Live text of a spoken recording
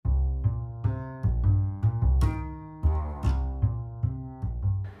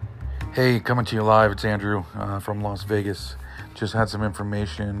Hey, coming to you live. It's Andrew from Las Vegas. Just had some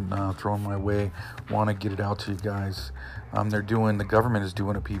information thrown my way. Want to get it out to you guys. The government is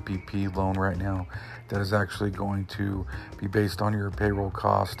doing a PPP loan right now that is actually going to be based on your payroll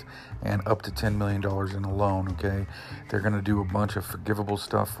cost and up to $10 million in a loan, okay? They're going to do a bunch of forgivable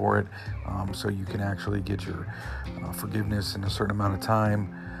stuff for it, so you can actually get your forgiveness in a certain amount of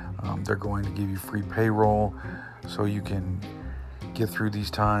time. They're going to give you free payroll so you can get through these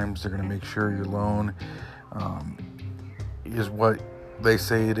times. They're going to make sure your loan is what they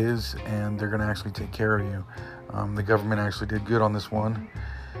say it is, and they're going to actually take care of you. The government actually did good on this one,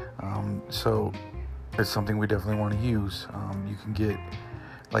 so it's something we definitely want to use. You can get,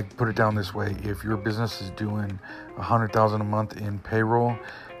 put it down this way: if your business is doing $100,000 a month in payroll,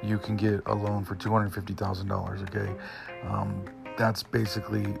 you can get a loan for $250,000. Okay, that's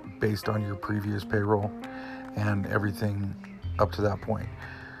basically based on your previous payroll and everything up to that point.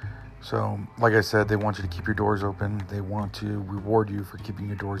 So, like I said, they want you to keep your doors open. They want to reward you for keeping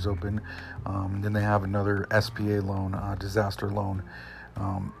your doors open. Then they have another SBA loan, disaster loan.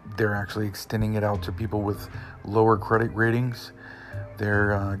 They're actually extending it out to people with lower credit ratings.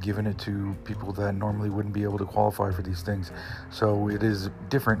 They're giving it to people that normally wouldn't be able to qualify for these things. So it is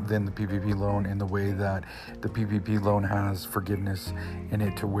different than the PPP loan in the way that the PPP loan has forgiveness in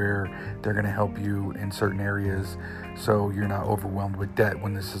it, to where they're going to help you in certain areas so you're not overwhelmed with debt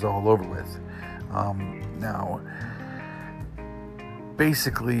when this is all over with. Now,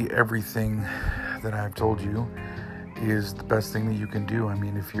 basically everything that I've told you is the best thing that you can do. I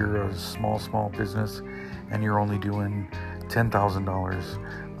mean, if you're a small business and you're only doing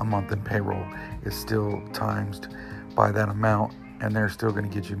 $10,000 a month in payroll, it's still times by that amount, and they're still going to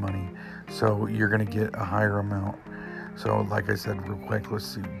get you money. So you're going to get a higher amount. So like I said, real quick, let's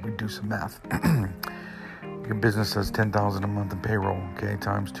see, we do some math. Your business has $10,000 a month in payroll, okay,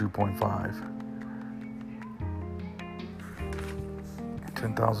 times 2.5.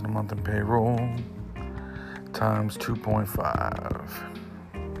 $10,000 a month in payroll times 2.5.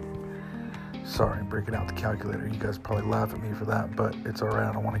 Sorry, break it out the calculator. You guys probably laugh at me for that, but it's all right.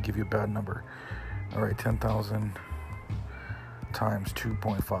 I don't want to give you a bad number. All right, 10,000 times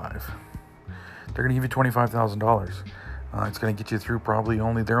 2.5. They're going to give you $25,000. It's going to get you through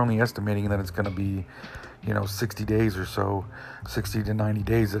they're only estimating that it's going to be, 60 days or so, 60 to 90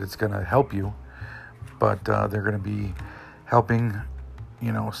 days that it's going to help you. But they're going to be helping,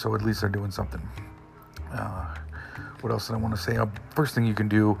 so at least they're doing something. What else did I want to say? First thing you can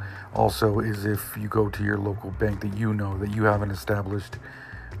do also is, if you go to your local bank that you have an established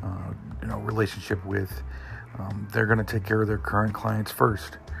relationship with, they're going to take care of their current clients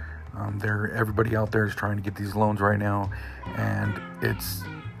first. Everybody out there is trying to get these loans right now, and it's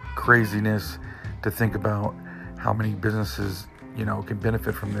craziness to think about how many businesses can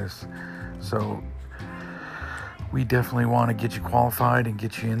benefit from this. So we definitely want to get you qualified and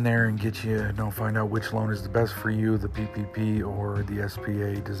get you in there and get you, find out which loan is the best for you, the PPP or the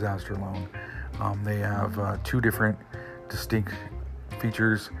SBA disaster loan. They have two different distinct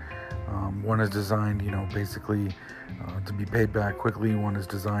features. One is designed, basically to be paid back quickly. One is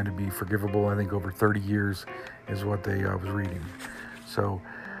designed to be forgivable. I think over 30 years is what they was reading. So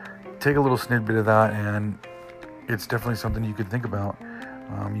take a little snippet of that, and it's definitely something you could think about.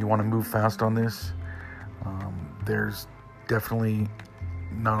 You want to move fast on this. There's definitely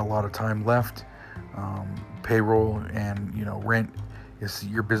not a lot of time left. Payroll and rent is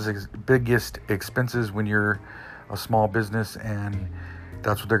your biggest expenses when you're a small business, and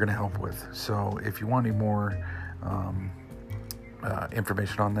that's what they're going to help with. So if you want any more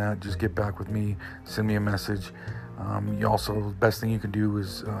information on that, just get back with me, send me a message. The best thing you can do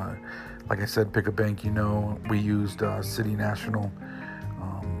is, like I said, pick a bank. We used City National.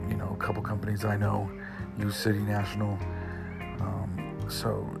 A couple companies I know use City National.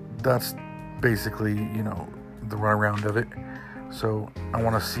 So that's basically, the runaround of it. So I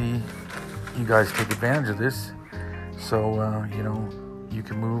want to see you guys take advantage of this. So, you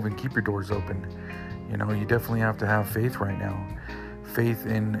can move and keep your doors open. You definitely have to have faith right now. Faith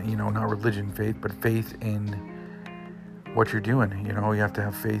in, not religion faith, but faith in what you're doing. You have to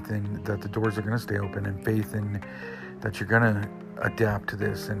have faith in that the doors are going to stay open, and faith in that you're going to adapt to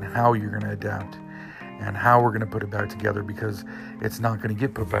this, and how you're going to adapt, and how we're going to put it back together, because it's not going to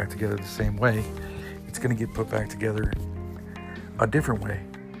get put back together the same way. It's going to get put back together a different way,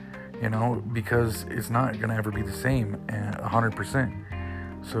 because it's not going to ever be the same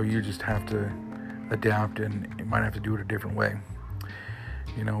 100%. So you just have to adapt, and you might have to do it a different way.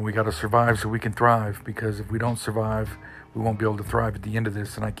 We got to survive so we can thrive, because if we don't survive, we won't be able to thrive at the end of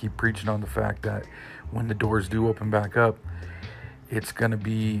this. And I keep preaching on the fact that when the doors do open back up, it's going to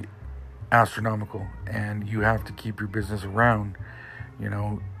be astronomical, and you have to keep your business around,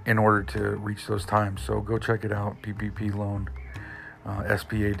 in order to reach those times. So go check it out. PPP loan,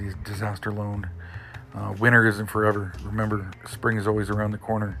 SBA disaster loan. Winter isn't forever. Remember, spring is always around the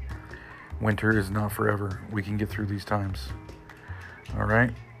corner. Winter is not forever. We can get through these times. All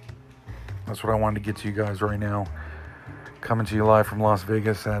right? That's what I wanted to get to you guys right now. Coming to you live from Las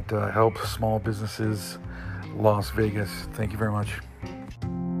Vegas at Help Small Businesses Las Vegas. Thank you very much.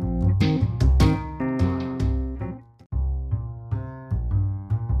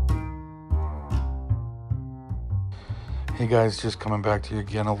 Hey guys, just coming back to you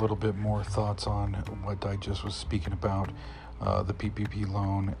again, a little bit more thoughts on what I just was speaking about, the PPP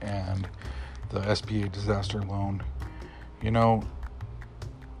loan and the SBA disaster loan.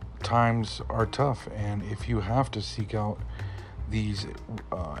 Times are tough, and if you have to seek out these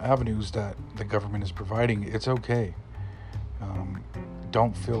avenues that the government is providing, it's okay.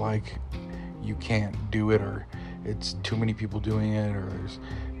 Don't feel like you can't do it, or it's too many people doing it, or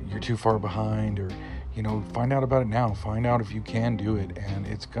you're too far behind, or find out about it now. Find out if you can do it, and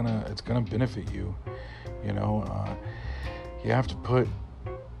it's gonna benefit you. You have to put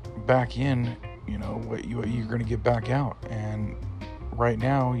back in, what you're gonna get back out, and right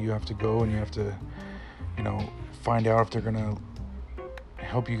now you have to go and you have to, find out if they're gonna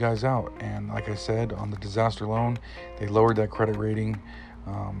help you guys out. And like I said, on the disaster loan, they lowered that credit rating.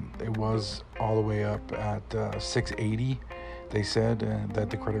 It was all the way up at 680. They said that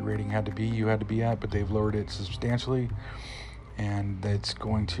the credit rating you had to be at, but they've lowered it substantially, and it's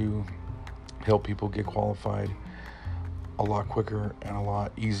going to help people get qualified a lot quicker and a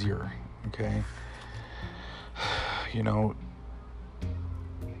lot easier. Okay.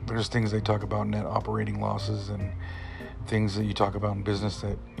 There's things they talk about, net operating losses, and things that you talk about in business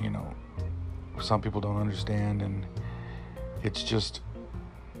that, some people don't understand. And it's just,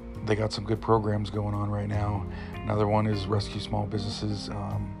 they got some good programs going on right now. Another one is Rescue Small Businesses.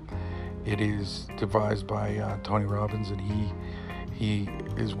 It is devised by Tony Robbins, and he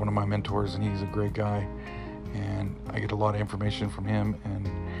is one of my mentors, and he's a great guy. And I get a lot of information from him. And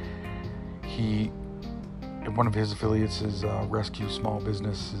one of his affiliates is Rescue Small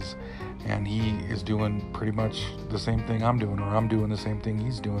Businesses, and he is doing pretty much the same thing I'm doing, or I'm doing the same thing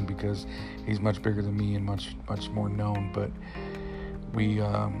he's doing, because he's much bigger than me and much more known. But we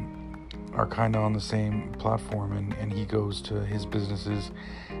are kind of on the same platform, and he goes to his businesses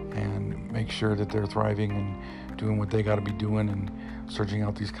and makes sure that they're thriving and doing what they got to be doing, and searching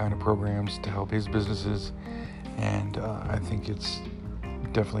out these kind of programs to help his businesses. And I think it's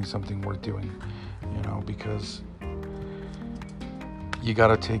definitely something worth doing, because you got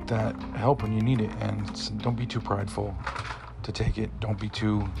to take that help when you need it, and don't be too prideful to take it. Don't be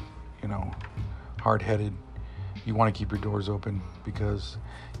too, hard-headed. You want to keep your doors open, because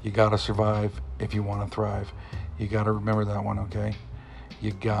you got to survive if you want to thrive. You got to remember that one, okay?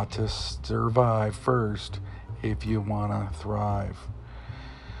 You got to survive first if you want to thrive.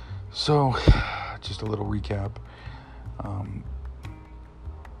 So, just a little recap.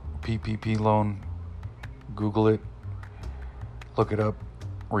 PPP loan, Google it, look it up,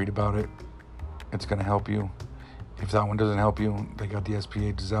 read about it. It's going to help you. If that one doesn't help you, they got the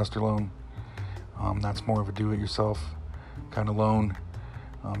SBA disaster loan. That's more of a do-it-yourself kind of loan.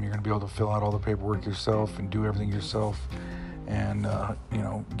 You're going to be able to fill out all the paperwork yourself and do everything yourself, and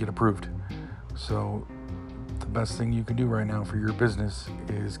get approved. So the best thing you can do right now for your business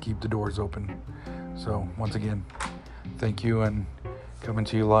is keep the doors open. So once again, thank you, and coming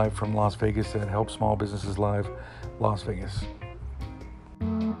to you live from Las Vegas at Help Small Businesses Live, Las Vegas.